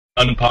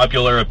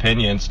Unpopular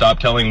opinion, stop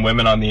telling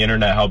women on the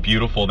internet how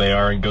beautiful they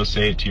are and go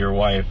say it to your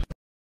wife.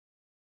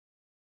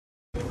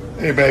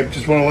 Hey babe,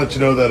 just want to let you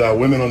know that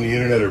women on the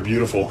internet are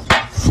beautiful.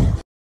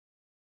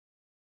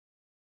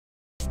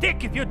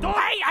 Stick if you don't.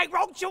 Hey, I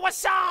wrote you a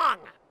song!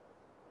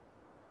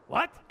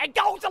 What? It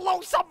goes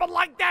along something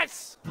like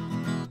this.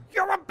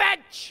 You're a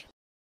bitch!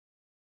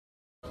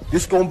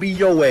 This gonna be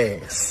your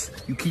ass.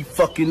 You keep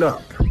fucking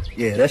up.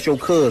 Yeah, that's your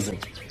cousin.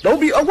 Don't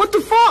be, oh, what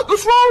the fuck?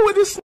 What's wrong with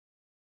this?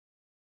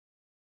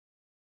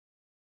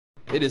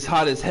 It is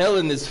hot as hell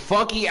in this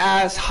funky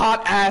ass,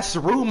 hot ass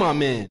room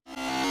I'm in. Is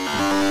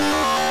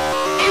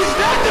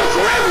that the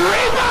Grim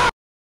Reaper?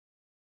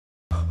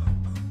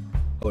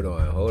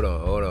 Hold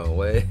on,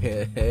 wait,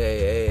 hey, hey, hey,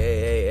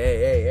 hey, hey, hey,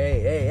 hey,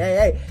 hey, hey, hey,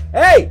 hey,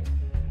 hey!